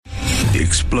The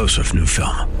explosive new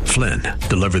film, Flynn,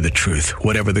 deliver the truth,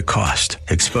 whatever the cost,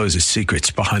 exposes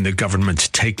secrets behind the government's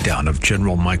takedown of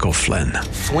General Michael Flynn.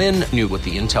 Flynn knew what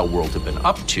the intel world had been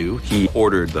up to. He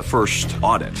ordered the first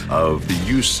audit of the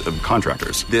use of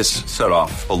contractors. This set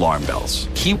off alarm bells.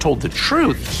 He told the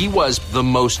truth. He was the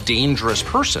most dangerous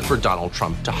person for Donald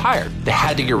Trump to hire. They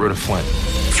had to get rid of Flynn.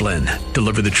 Flynn,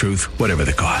 deliver the truth, whatever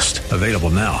the cost. Available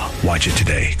now. Watch it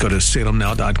today. Go to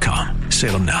salemnow.com.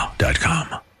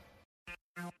 salemnow.com.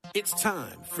 It's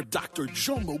time for Dr.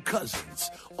 Jomo Cousins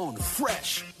on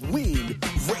Fresh Wind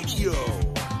Radio.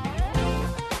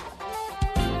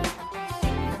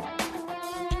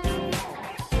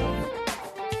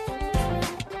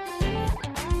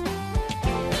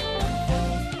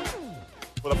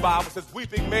 Well, the Bible says,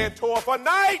 weeping may endure for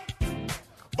night,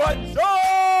 but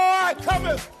joy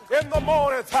cometh in the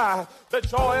morning time. The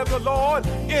joy of the Lord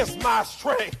is my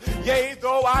strength. Yea,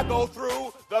 though I go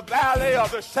through the valley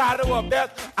of the shadow of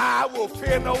death, I will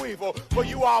fear no evil, for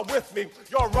you are with me.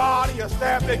 Your rod and your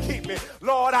staff, they keep me.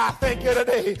 Lord, I thank you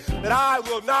today that I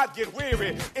will not get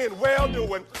weary in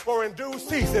well-doing, for in due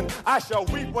season I shall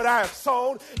reap what I have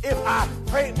sown if I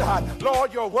faint not.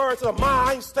 Lord, your words of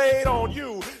mine stayed on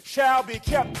you shall be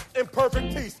kept in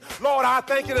perfect peace. Lord, I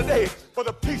thank you today for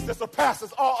the peace that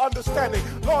surpasses all understanding.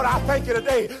 Lord, I thank you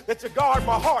today that you guard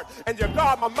my heart and you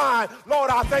guard my mind. Lord,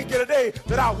 I thank you today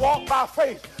that I walk by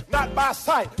faith, not by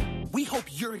sight. We hope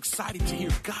you're excited to hear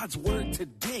God's word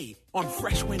today on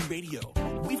Fresh Wind Radio.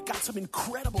 We've got some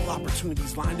incredible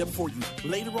opportunities lined up for you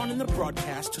later on in the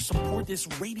broadcast to support this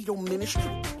radio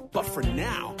ministry. But for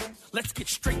now, let's get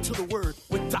straight to the word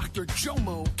with Dr.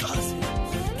 Jomo Cousins.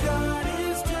 God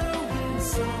is doing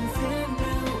something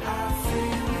new. I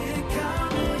feel it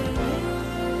coming.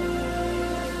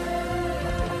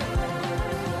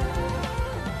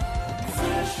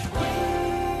 Fresh Wind.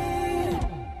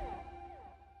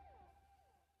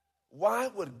 Why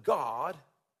would God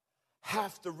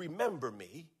have to remember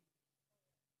me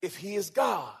if he is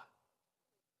God?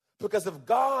 Because if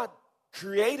God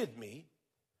created me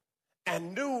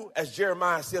and knew, as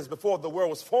Jeremiah says, before the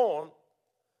world was formed,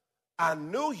 I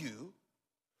knew you,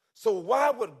 so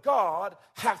why would God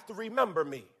have to remember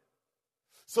me?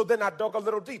 So then I dug a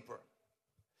little deeper.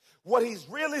 What he's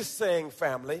really saying,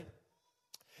 family,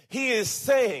 he is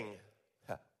saying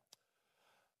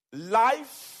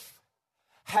life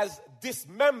has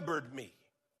dismembered me.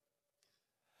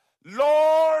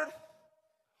 Lord,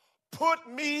 put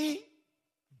me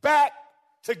back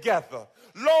together.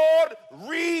 Lord,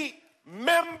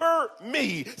 remember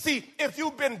me. See, if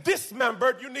you've been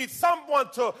dismembered, you need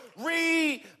someone to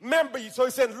remember you. So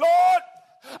he said, Lord,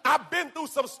 I've been through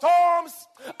some storms.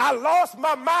 I lost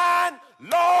my mind.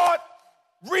 Lord,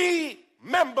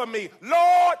 remember me.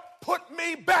 Lord, put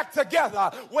me back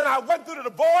together. When I went through the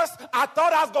divorce, I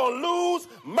thought I was going to lose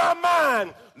my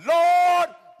mind. Lord,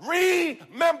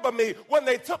 remember me. When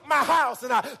they took my house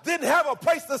and I didn't have a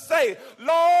place to stay,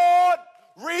 Lord,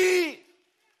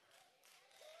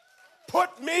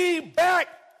 put me back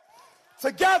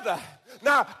together.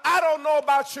 Now, I don't know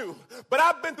about you, but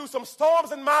I've been through some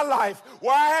storms in my life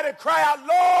where I had to cry out,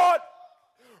 Lord,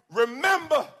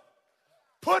 remember,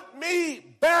 put me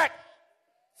back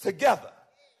together.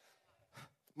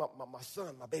 My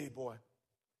son, my baby boy,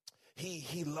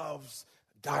 he loves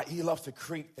to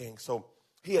create things. So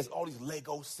he has all these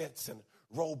Lego sets and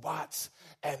robots,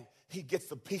 and he gets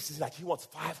the pieces, like he wants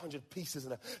 500 pieces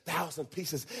and 1,000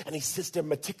 pieces, and he sits there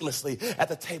meticulously at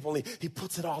the table, and he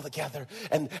puts it all together,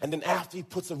 and then after he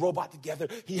puts the robot together,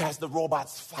 he has the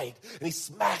robots fight, and he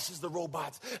smashes the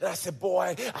robots. And I said,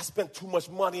 boy, I spent too much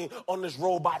money on this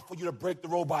robot for you to break the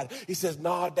robot. He says,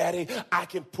 nah, Daddy, I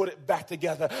can put it back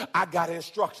together. I got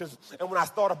instructions. And when I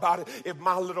thought about it, if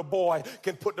my little boy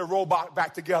can put the robot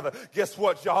back together, guess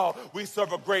what, y'all? We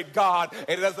serve a great God,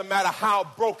 and it doesn't matter how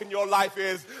broken your life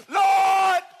is.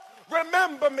 Lord,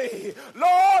 remember me.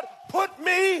 Lord, put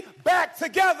me back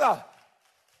together.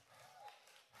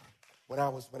 When I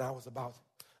was about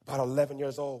 11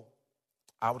 years old,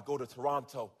 I would go to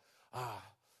Toronto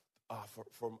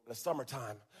for the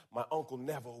summertime. My Uncle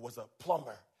Neville was a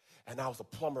plumber, and I was a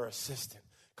plumber assistant.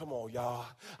 Come on, y'all.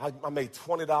 I made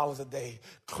 $20 a day.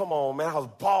 Come on, man. I was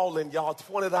balling, y'all.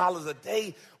 $20 a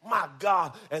day. My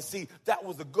God. And see, that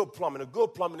was the good plumbing. The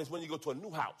good plumbing is when you go to a new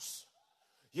house.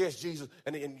 Yes, Jesus.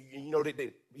 And you know, they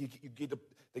get the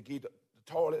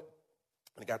toilet,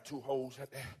 and they got two holes right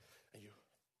there.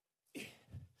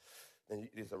 And then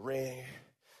there's a ring,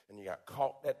 and you got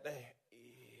caught that thing.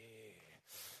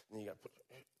 And you got to put,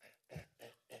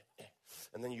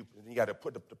 and then you got to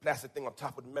put the plastic thing on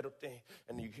top of the metal thing,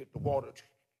 and then you hit the water.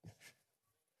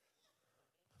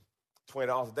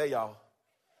 $20 a day, y'all.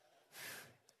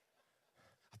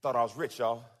 Thought I was rich,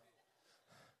 y'all.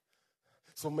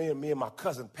 So me and my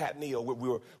cousin Pat Neal,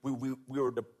 we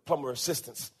were the plumber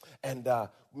assistants, and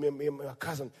me and my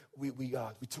cousin we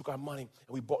took our money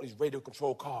and we bought these radio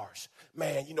control cars.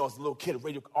 Man, you know, as a little kid,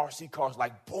 radio RC cars,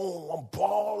 like boom, I'm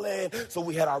balling. So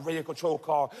we had our radio control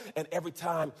car, and every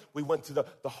time we went to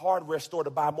the hardware store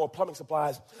to buy more plumbing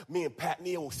supplies, me and Pat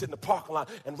Neal would sit in the parking lot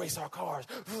and race our cars.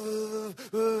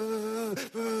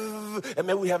 And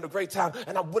man, we having a great time,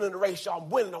 and I'm winning the race, y'all. I'm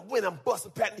winning, I'm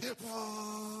busting Pat Neal.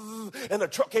 And the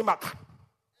truck came out.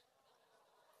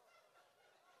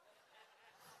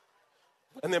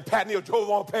 And then Pat Neal drove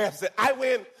on past and said, I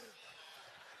win.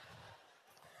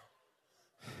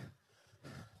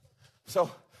 So,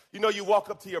 you know, you walk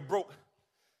up to your broke,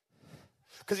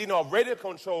 because, you know, a radio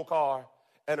control car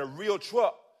and a real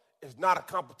truck is not a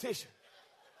competition.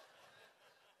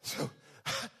 So,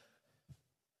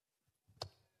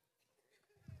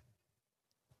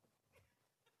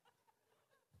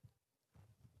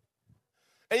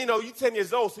 and, you know, you're 10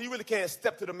 years old, so you really can't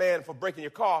step to the man for breaking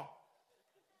your car.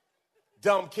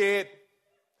 Dumb kid.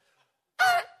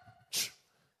 So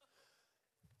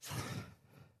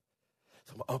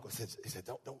my uncle said,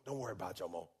 don't worry about it,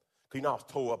 Jomo. Because, you know, I was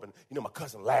tore up, and, you know, my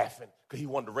cousin laughing because he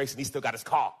wanted to race and he still got his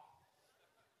car.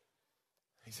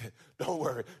 He said, don't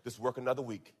worry, just work another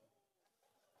week.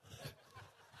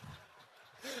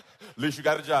 At least you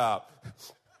got a job.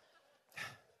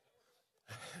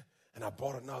 And I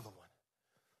bought another one.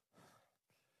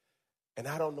 And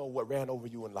I don't know what ran over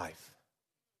you in life.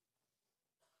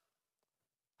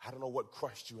 I don't know what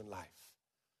crushed you in life.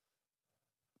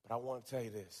 But I want to tell you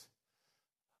this.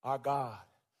 Our God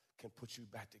can put you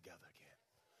back together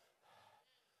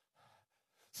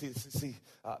again. See,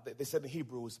 they said in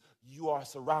Hebrews, you are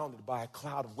surrounded by a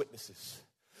cloud of witnesses.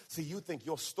 See, you think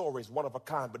your story is one of a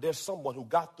kind, but there's someone who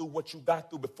got through what you got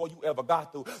through before you ever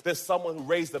got through. There's someone who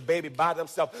raised a baby by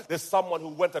themselves. There's someone who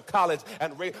went to college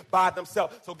and raised by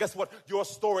themselves. So guess what? Your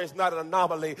story is not an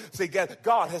anomaly. See, again,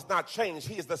 God has not changed.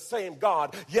 He is the same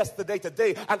God yesterday,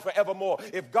 today, and forevermore.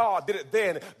 If God did it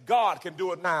then, God can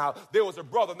do it now. There was a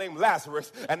brother named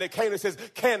Lazarus, and they came and says,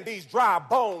 can these dry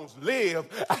bones live?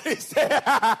 And he said,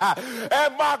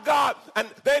 and my God, and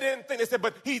they didn't think. They said,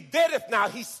 but he deadeth now.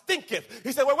 He stinketh.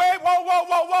 He said, wait,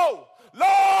 whoa.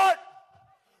 Lord,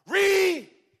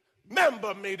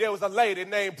 remember me. There was a lady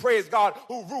named, praise God,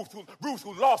 Ruth,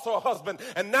 who lost her husband,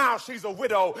 and now she's a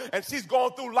widow, and she's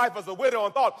going through life as a widow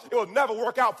and thought it would never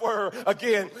work out for her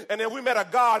again. And then we met a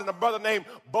God and a brother named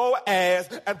Boaz,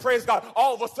 and praise God,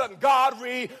 all of a sudden God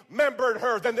remembered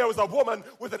her. Then there was a woman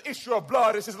with an issue of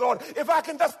blood, and she said, Lord, if I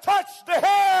can just touch the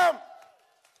hem.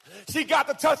 She got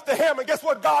to touch the hem, and guess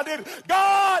what God did?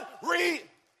 God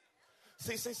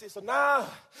See, so now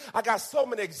I got so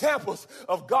many examples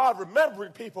of God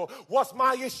remembering people. What's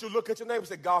my issue? Look at your neighbor and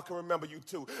say, God can remember you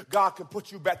too. God can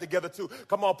put you back together too.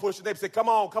 Come on, push your neighbor and say, come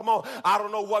on. I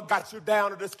don't know what got you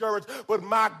down or discouraged, but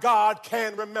my God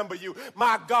can remember you.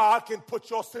 My God can put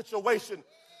your situation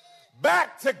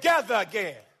back together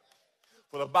again.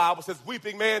 For the Bible says,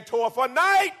 weeping may endure for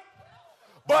night,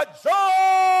 but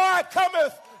joy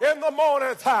cometh in the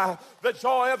morning time. The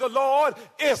joy of the Lord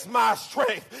is my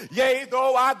strength. Yea,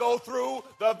 though I go through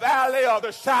the valley of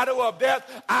the shadow of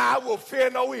death, I will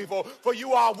fear no evil, for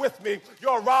you are with me.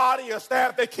 Your rod and your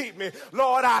staff, they keep me.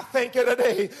 Lord, I thank you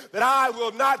today that I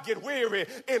will not get weary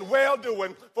in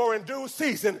well-doing, for in due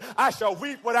season I shall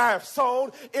reap what I have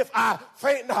sown if I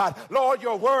faint not. Lord,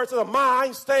 your words of the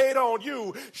mind stayed on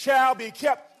you shall be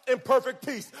kept in perfect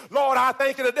peace. Lord, I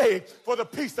thank you today for the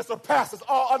peace that surpasses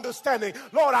all understanding.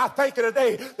 Lord, I thank you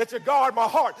today that you guard my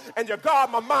heart and you guard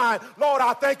my mind. Lord,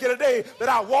 I thank you today that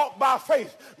I walk by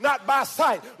faith, not by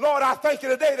sight. Lord, I thank you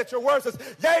today that your word says,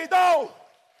 yea, though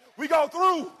we go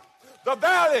through the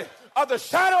valley of the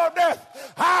shadow of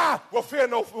death, I will fear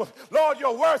no. Lord,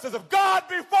 your word says, if God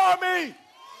be for me,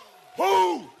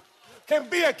 who can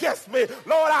be against me?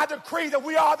 Lord, I decree that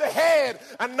we are the head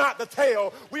and not the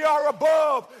tail. We are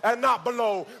above and not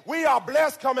below. We are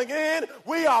blessed coming in.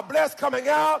 We are blessed coming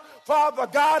out. Father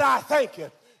God, I thank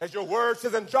you. As your word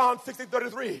says in John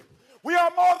 16:33, we are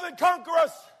more than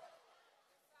conquerors.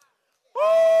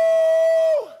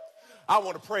 Woo! I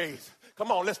want to praise. Come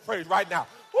on, let's praise right now.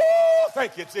 Woo!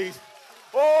 Thank you, Jesus.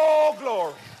 Oh,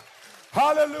 glory.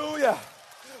 Hallelujah.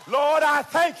 Lord, I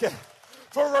thank you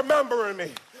for remembering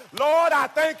me. Lord, I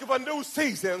thank you for new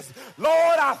seasons.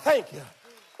 Lord, I thank you.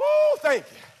 Oh, thank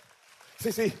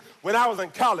you. See, when I was in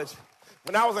college,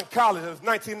 it was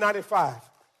 1995.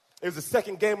 It was the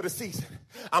second game of the season.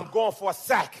 I'm going for a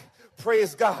sack.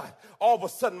 Praise God. All of a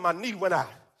sudden, my knee went out.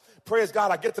 Praise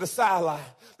God, I get to the sideline.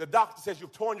 The doctor says,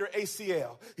 you've torn your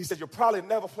ACL. He said, you'll probably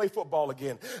never play football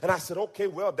again. And I said, okay,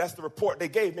 well, that's the report they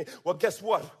gave me. Well, guess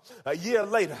what? A year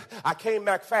later, I came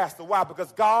back faster. Why?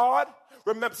 Because God,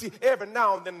 remember, see, every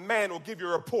now and then man will give you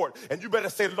a report. And you better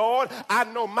say, Lord, I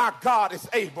know my God is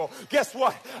able. Guess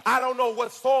what? I don't know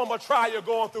what storm or trial you're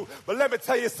going through, but let me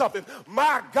tell you something.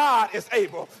 My God is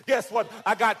able. Guess what?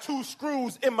 I got 2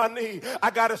 screws in my knee.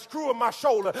 I got a screw in my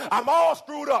shoulder. I'm all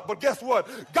screwed up, but guess what?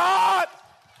 God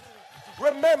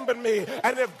remembered me.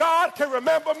 And if God can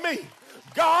remember me,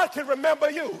 God can remember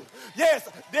you. Yes,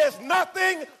 there's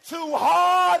nothing too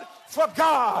hard for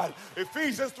God.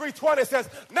 Ephesians 3:20 says,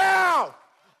 now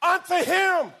unto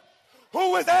him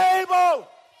who is able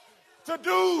to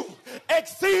do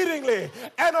exceedingly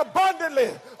and abundantly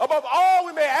above all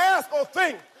we may ask or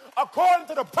think, according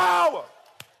to the power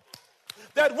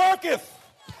that worketh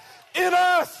in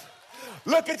us.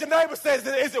 Look at your neighbor and say,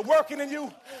 is it working in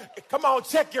you? Come on,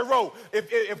 check your road.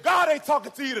 If God ain't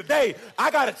talking to you today,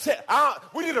 I got to check.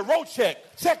 We need a road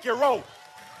check. Check your road.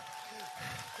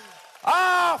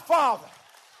 Father,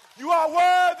 you are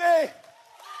worthy.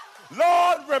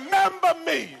 Lord, remember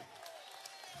me.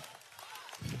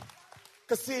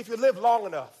 Because see, if you live long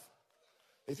enough,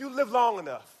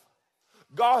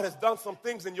 God has done some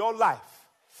things in your life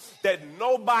that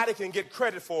nobody can get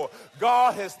credit for.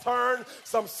 God has turned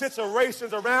some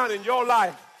situations around in your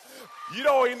life. You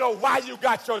don't even know why you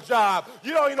got your job.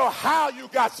 You don't even know how you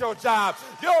got your job.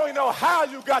 You don't even know how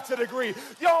you got your degree.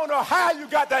 You don't know how you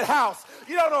got that house.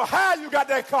 You don't know how you got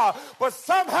that car. But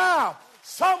somehow,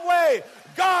 some way,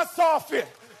 God saw fit.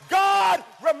 God,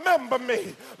 remember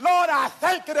me. Lord, I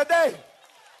thank you today.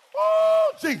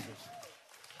 Oh, Jesus.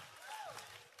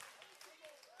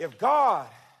 If God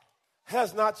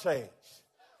has not changed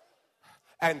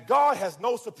and God has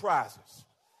no surprises,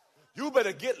 you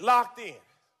better get locked in.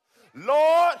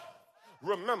 Lord,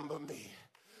 remember me.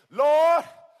 Lord,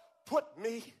 put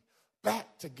me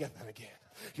back together again.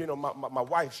 You know, my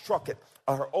wife's truck,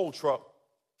 her old truck,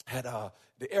 had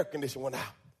the air conditioner went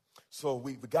out. So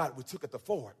we took it to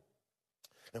Ford.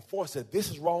 And Ford said, this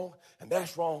is wrong and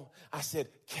that's wrong. I said,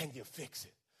 can you fix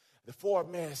it? The Ford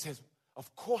man says,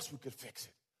 of course we could fix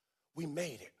it. We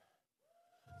made it.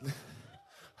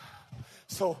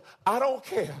 So I don't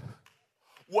care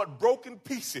what broken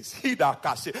pieces,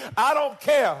 I don't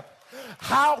care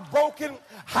how broken,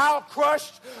 how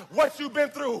crushed, what you've been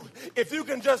through. If you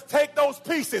can just take those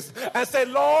pieces and say,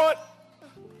 Lord,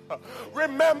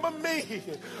 remember me.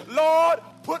 Lord,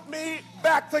 put me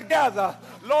back together.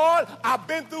 Lord, I've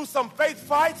been through some faith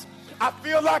fights. I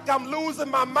feel like I'm losing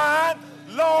my mind.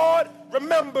 Lord,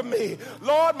 remember me.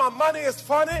 Lord, my money is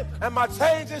funny and my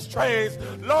change is strange.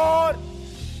 Lord,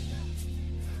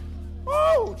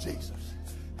 oh, Jesus.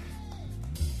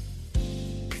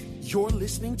 You're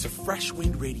listening to Fresh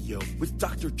Wind Radio with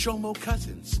Dr. Jomo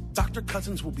Cousins. Dr.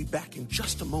 Cousins will be back in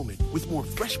just a moment with more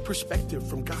fresh perspective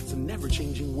from God's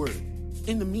never-changing word.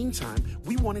 In the meantime,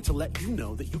 we wanted to let you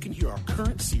know that you can hear our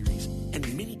current series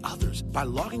and many others by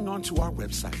logging on to our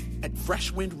website at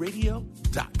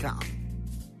freshwindradio.com.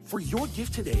 For your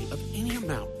gift today of any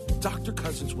amount, Dr.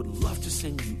 Cousins would love to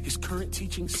send you his current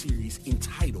teaching series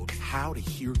entitled How to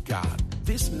Hear God.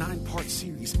 This 9-part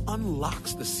series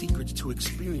unlocks the secrets to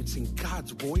experiencing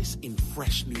God's voice in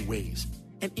fresh new ways,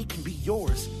 and it can be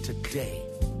yours today.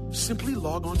 Simply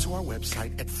log on to our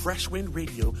website at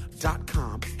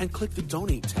freshwindradio.com and click the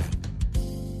Donate tab.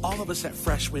 All of us at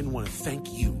Freshwind want to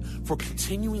thank you for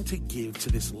continuing to give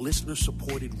to this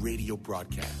listener-supported radio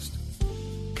broadcast.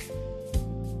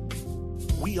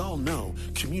 We all know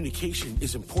communication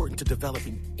is important to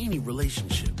developing any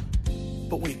relationship.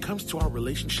 But when it comes to our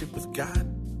relationship with God,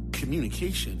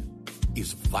 communication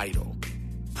is vital.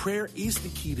 Prayer is the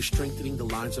key to strengthening the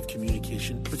lines of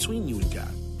communication between you and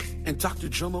God. And Dr.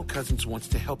 Jomo Cousins wants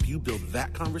to help you build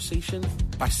that conversation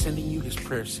by sending you his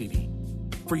prayer CD.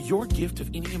 For your gift of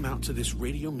any amount to this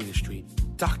radio ministry,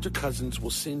 Dr. Cousins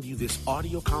will send you this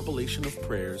audio compilation of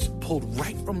prayers pulled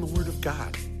right from the Word of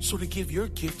God. So to give your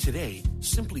gift today,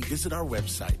 simply visit our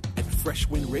website at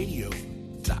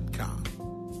freshwindradio.com.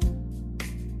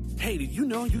 Hey, did you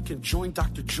know you can join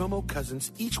Dr. Jomo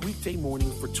Cousins each weekday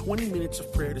morning for 20 minutes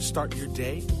of prayer to start your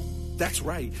day? That's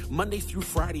right. Monday through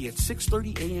Friday at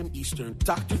 6:30 a.m. Eastern,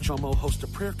 Dr. Jomo hosts a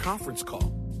prayer conference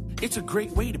call. It's a great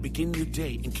way to begin your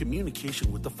day in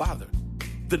communication with the Father.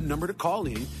 The number to call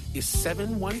in is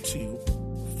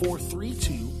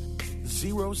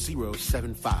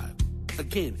 712-432-0075.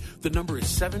 Again, the number is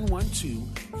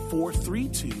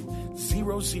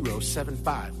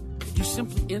 712-432-0075. You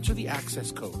simply enter the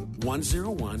access code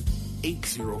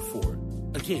 101804.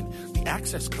 Again, the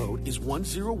access code is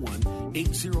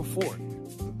 101804.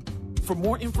 For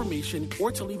more information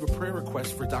or to leave a prayer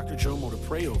request for Dr. Jomo to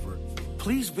pray over,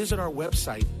 please visit our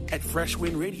website at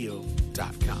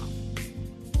freshwindradio.com.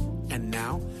 And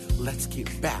now, let's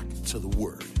get back to the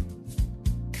Word.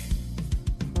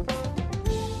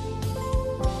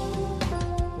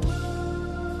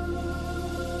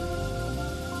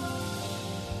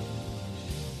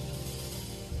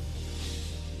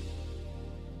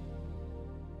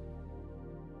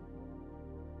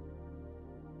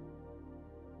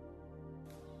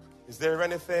 Is there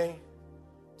anything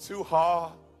too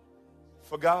hard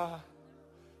for God?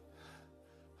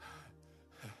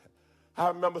 I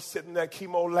remember sitting in that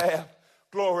chemo lab,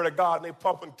 glory to God, and they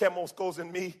pumping chemoscopes in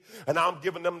me, and I'm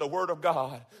giving them the word of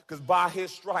God, because by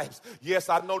his stripes, yes,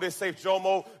 I know they say,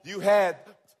 Jomo, you had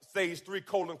stage 3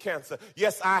 colon cancer.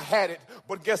 Yes, I had it,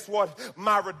 but guess what?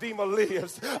 My Redeemer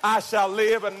lives. I shall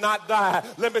live and not die.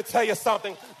 Let me tell you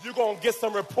something. You're going to get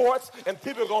some reports, and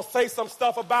people are going to say some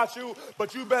stuff about you,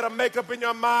 but you better make up in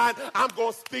your mind, I'm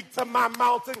going to speak to my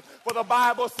mountain, for the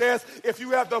Bible says, if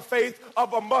you have the faith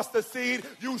of a mustard seed,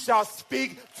 you shall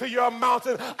speak to your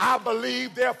mountain. I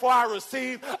believe, therefore I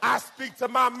receive. I speak to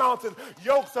my mountain.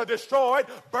 Yokes are destroyed.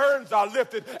 Burdens are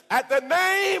lifted at the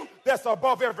name that's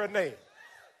above every name.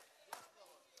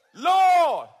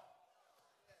 Lord,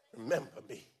 remember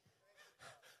me.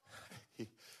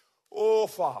 Oh,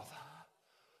 Father,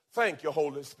 thank you,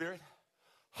 Holy Spirit.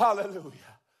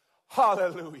 Hallelujah,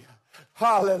 hallelujah,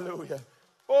 hallelujah.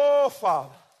 Oh,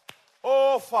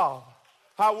 Father,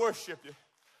 I worship you.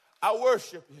 I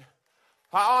worship you.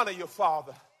 I honor you,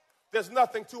 Father. There's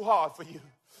nothing too hard for you.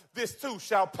 This too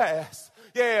shall pass.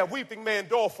 Yeah, weeping may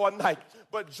endure for a night,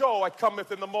 but joy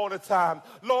cometh in the morning time.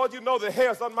 Lord, you know the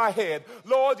hairs on my head.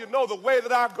 Lord, you know the way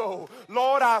that I go.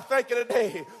 Lord, I thank you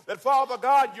today that, Father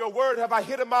God, your word have I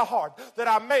hid in my heart, that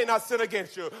I may not sin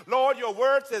against you. Lord, your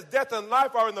word says death and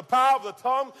life are in the power of the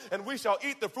tongue, and we shall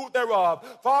eat the fruit thereof.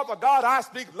 Father God, I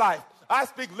speak life. I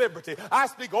speak liberty. I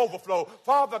speak overflow.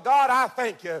 Father God, I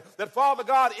thank you that, Father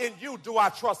God, in you do I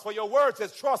trust. For your word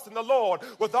says, trust in the Lord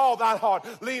with all thine heart.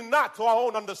 Lean not to our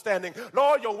own understanding.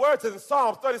 Lord, your word says in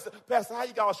Psalm 37. Pastor, how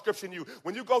you got a scripture in you?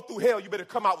 When you go through hell, you better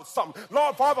come out with something.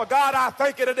 Lord, Father God, I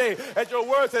thank you today. As your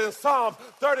word says in Psalm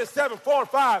 37, 4 and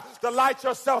 5, delight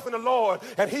yourself in the Lord,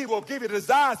 and he will give you the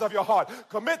desires of your heart.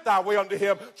 Commit thy way unto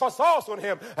him. Trust also in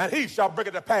him, and he shall bring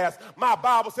it to pass. My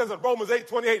Bible says in Romans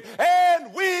 8:28,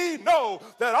 and we know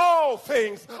that all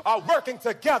things are working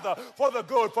together for the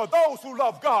good, for those who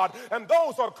love God and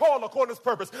those who are called according to his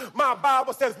purpose. My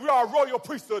Bible says we are a royal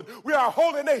priesthood. We are a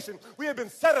holy nation. We have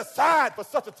been set aside for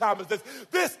such a time as this.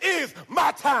 This is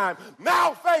my time.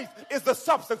 Now faith is the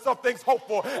substance of things hoped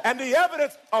for and the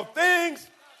evidence of things.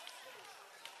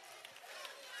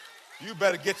 You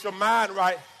better get your mind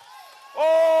right.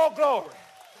 Oh, glory.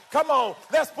 Come on,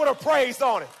 let's put a praise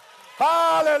on it.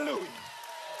 Hallelujah.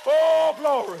 Oh,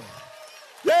 glory.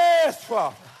 Yes,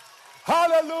 Father.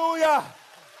 Hallelujah.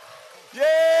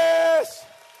 Yes.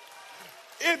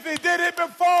 If he did it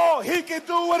before, he can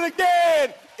do it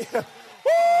again.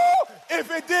 Woo!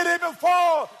 If he did it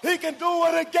before, he can do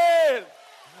it again.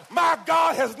 My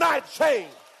God has not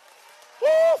changed.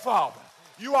 Woo, Father.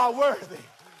 You are worthy.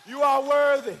 You are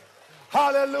worthy.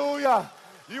 Hallelujah.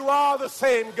 You are the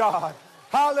same God.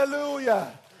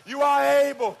 Hallelujah. You are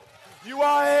able. You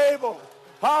are able.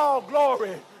 Oh,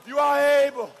 glory. You are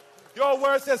able. Your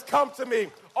word says, come to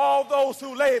me, all those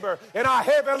who labor and are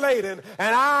heavy laden,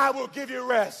 and I will give you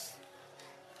rest.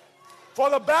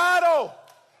 For the battle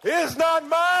is not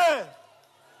mine.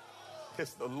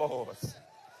 It's the Lord's.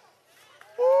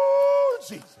 Oh,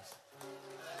 Jesus.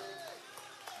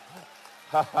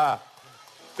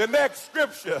 The next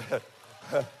scripture,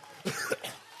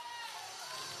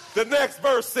 the next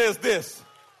verse says this.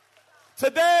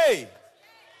 Today,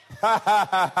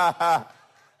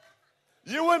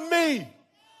 you and me,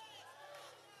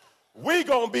 we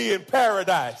gonna be in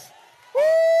paradise.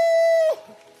 Woo!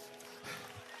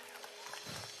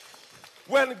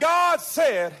 When God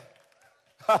said,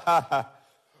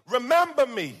 remember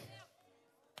me,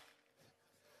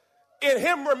 in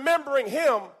him remembering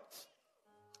him,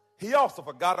 he also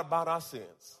forgot about our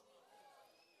sins.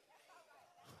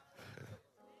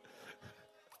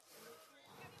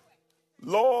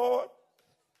 Lord,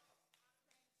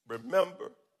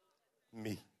 remember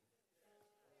me.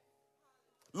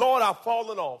 Lord, I've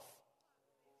fallen off.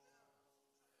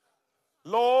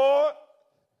 Lord,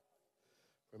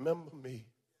 remember me.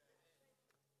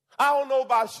 I don't know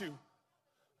about you,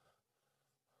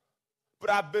 but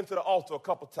I've been to the altar a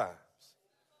couple times.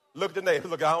 Look at the neighbor.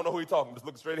 Look, I don't know who he's talking. Just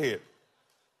look straight ahead.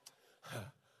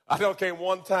 I done came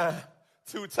one time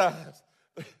 2 times.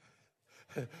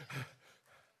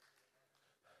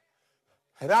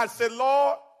 And I said,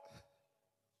 Lord,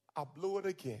 I blew it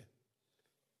again.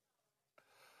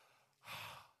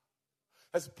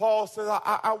 As Paul says,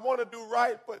 I want to do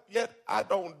right, but yet I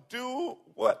don't do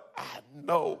what I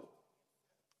know.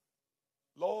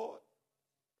 Lord,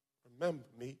 remember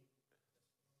me.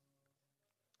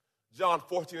 John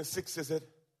 14:6 says it.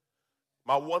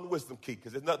 My one wisdom key,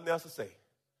 because there's nothing else to say.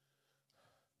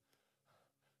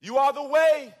 You are the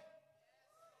way,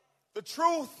 the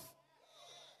truth,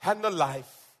 and the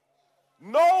life.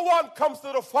 No one comes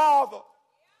to the Father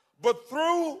but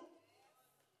through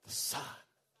the Son.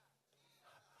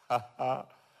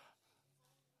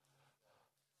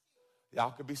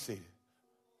 Y'all can be seated.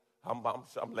 I'm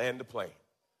landing the plane.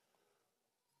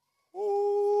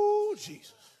 Ooh,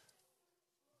 Jesus.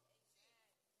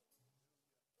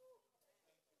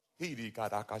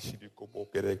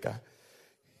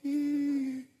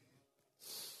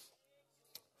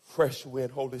 Fresh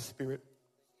wind, Holy Spirit,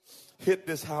 hit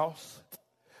this house.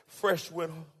 Fresh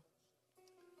wind.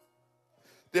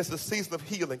 There's a season of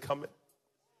healing coming.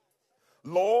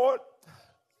 Lord,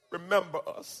 remember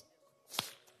us.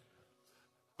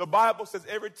 The Bible says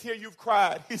every tear you've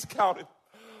cried, he's counted.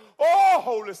 Oh,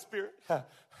 Holy Spirit.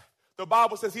 The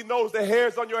Bible says he knows the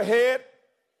hairs on your head.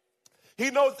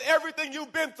 He knows everything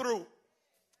you've been through.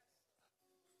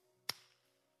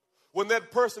 When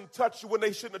that person touched you when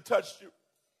they shouldn't have touched you,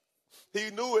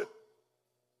 he knew it.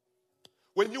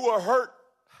 When you were hurt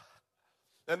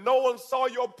and no one saw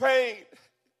your pain,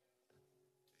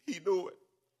 he knew it.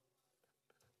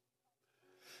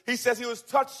 He says he was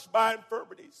touched by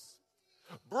infirmities,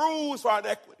 bruised for our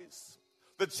iniquities.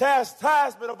 The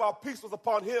chastisement of our peace was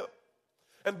upon him.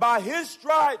 And by his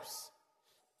stripes,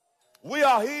 we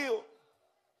are healed.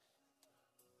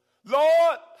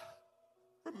 Lord,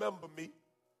 remember me.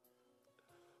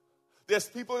 There's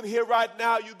people in here right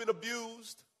now, you've been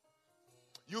abused.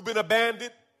 You've been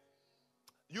abandoned.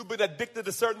 You've been addicted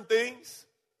to certain things.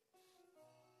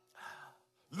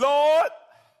 Lord,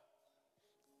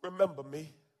 remember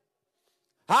me.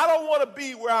 I don't want to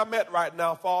be where I'm at right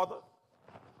now, Father.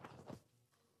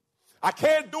 I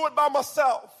can't do it by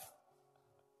myself.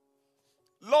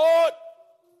 Lord,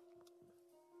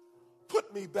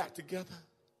 put me back together.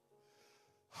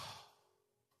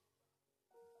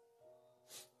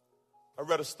 I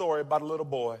read a story about a little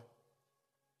boy.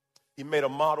 He made a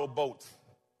model boat.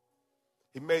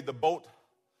 He made the boat.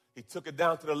 He took it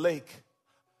down to the lake.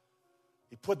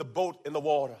 He put the boat in the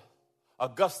water. A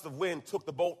gust of wind took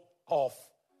the boat off.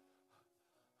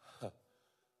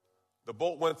 The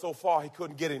boat went so far he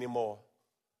couldn't get anymore.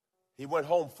 He went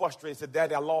home frustrated and said,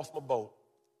 Daddy, I lost my boat.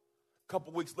 A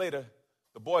couple weeks later,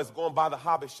 the boy is going by the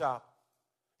hobby shop.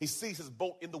 He sees his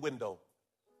boat in the window.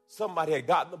 Somebody had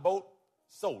gotten the boat,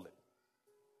 sold it.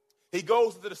 He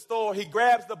goes to the store, he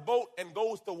grabs the boat and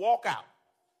goes to walk out.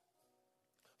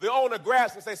 The owner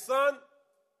grabs him and says, Son,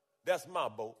 that's my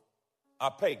boat. I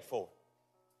paid for it.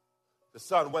 The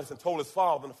son went and told his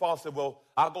father, and the father said, well,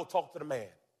 I'll go talk to the man.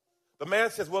 The man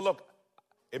says, well, look,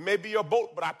 it may be your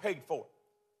boat, but I paid for it.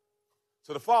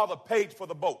 So the father paid for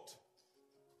the boat.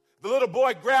 The little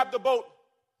boy grabbed the boat,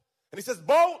 and he says,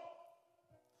 boat,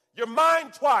 you're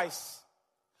mine twice.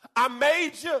 I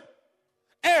made you,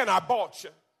 and I bought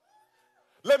you.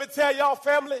 Let me tell y'all,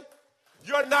 family,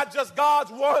 you're not just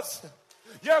God's once,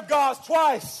 you're God's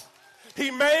twice.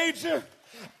 He made you,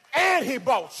 and he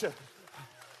bought you.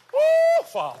 Oh,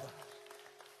 Father.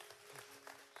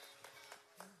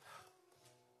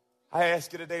 I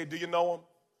ask you today, do you know him?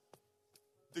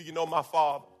 Do you know my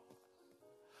Father?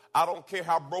 I don't care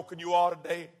how broken you are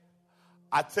today.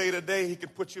 I tell you today, he can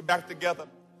put you back together.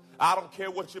 I don't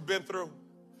care what you've been through.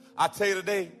 I tell you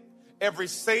today, every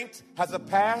saint has a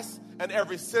past and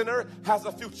every sinner has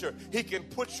a future. He can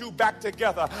put you back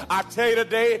together. I tell you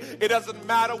today, it doesn't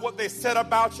matter what they said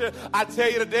about you. I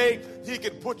tell you today, he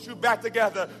can put you back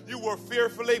together. You were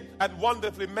fearfully and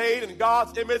wonderfully made in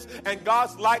God's image and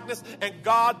God's likeness, and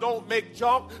God don't make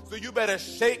junk. So you better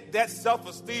shake that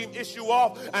self-esteem issue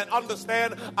off and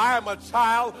understand I am a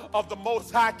child of the Most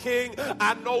High King.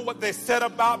 I know what they said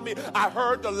about me. I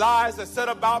heard the lies they said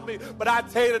about me. But I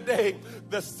tell you today,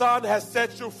 the Son has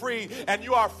set you free, and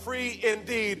you are free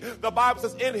indeed. The Bible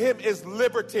says in him is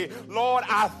liberty. Lord,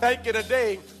 I thank you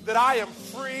today that I am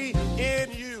free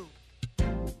in you.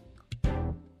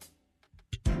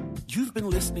 You've been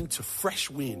listening to Fresh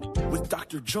Wind with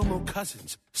Dr. Jomo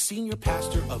Cousins, Senior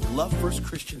Pastor of Love First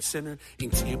Christian Center in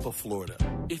Tampa, Florida.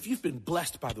 If you've been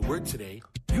blessed by the word today,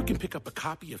 you can pick up a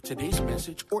copy of today's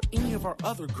message or any of our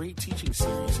other great teaching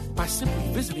series by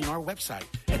simply visiting our website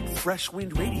at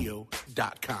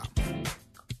freshwindradio.com.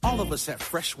 All of us at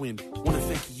Fresh Wind want to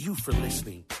thank you for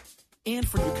listening and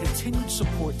for your continued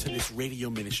support to this radio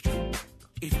ministry.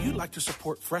 If you'd like to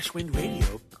support Fresh Wind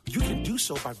Radio, you can do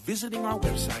so by visiting our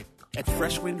website at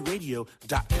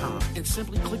freshwindradio.com and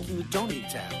simply clicking the Donate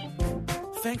tab.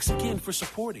 Thanks again for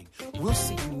supporting. We'll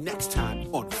see you next time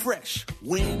on Fresh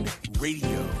Wind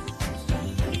Radio.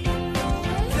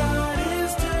 God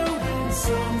is doing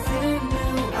something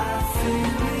new. I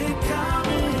feel it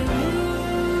coming.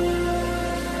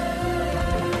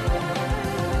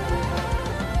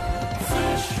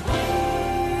 Fresh Wind.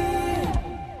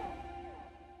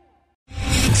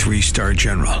 3-star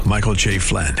General Michael J.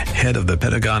 Flynn, head of the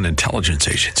Pentagon Intelligence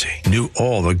Agency, knew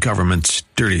all the government's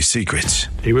dirty secrets.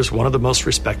 He was one of the most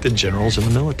respected generals in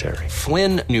the military.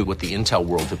 Flynn knew what the intel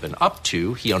world had been up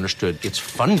to. He understood its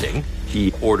funding.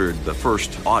 He ordered the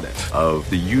first audit of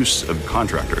the use of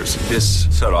contractors. This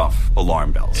set off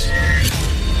alarm bells.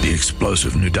 The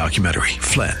explosive new documentary,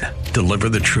 Flynn, Deliver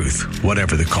the Truth,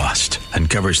 Whatever the Cost,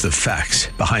 uncovers the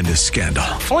facts behind this scandal.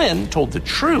 Flynn told the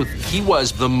truth. He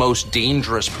was the most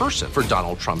dangerous person for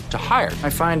Donald Trump to hire. I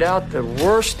find out the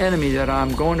worst enemy that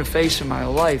I'm going to face in my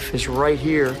life is right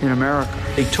here in America.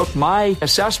 They took my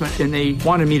assessment and they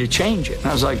wanted me to change it. And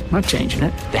I was like, I'm not changing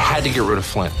it. They had to get rid of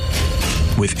Flynn.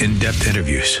 With in-depth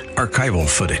interviews, archival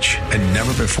footage, and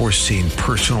never-before-seen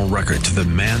personal records of the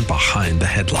man behind the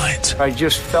headlines. I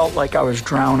just felt like I was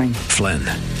drowning. Flynn,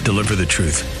 Deliver the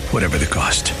Truth, Whatever the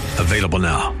Cost. Available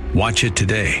now. Watch it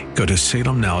today. Go to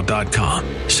salemnow.com.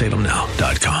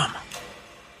 salemnow.com.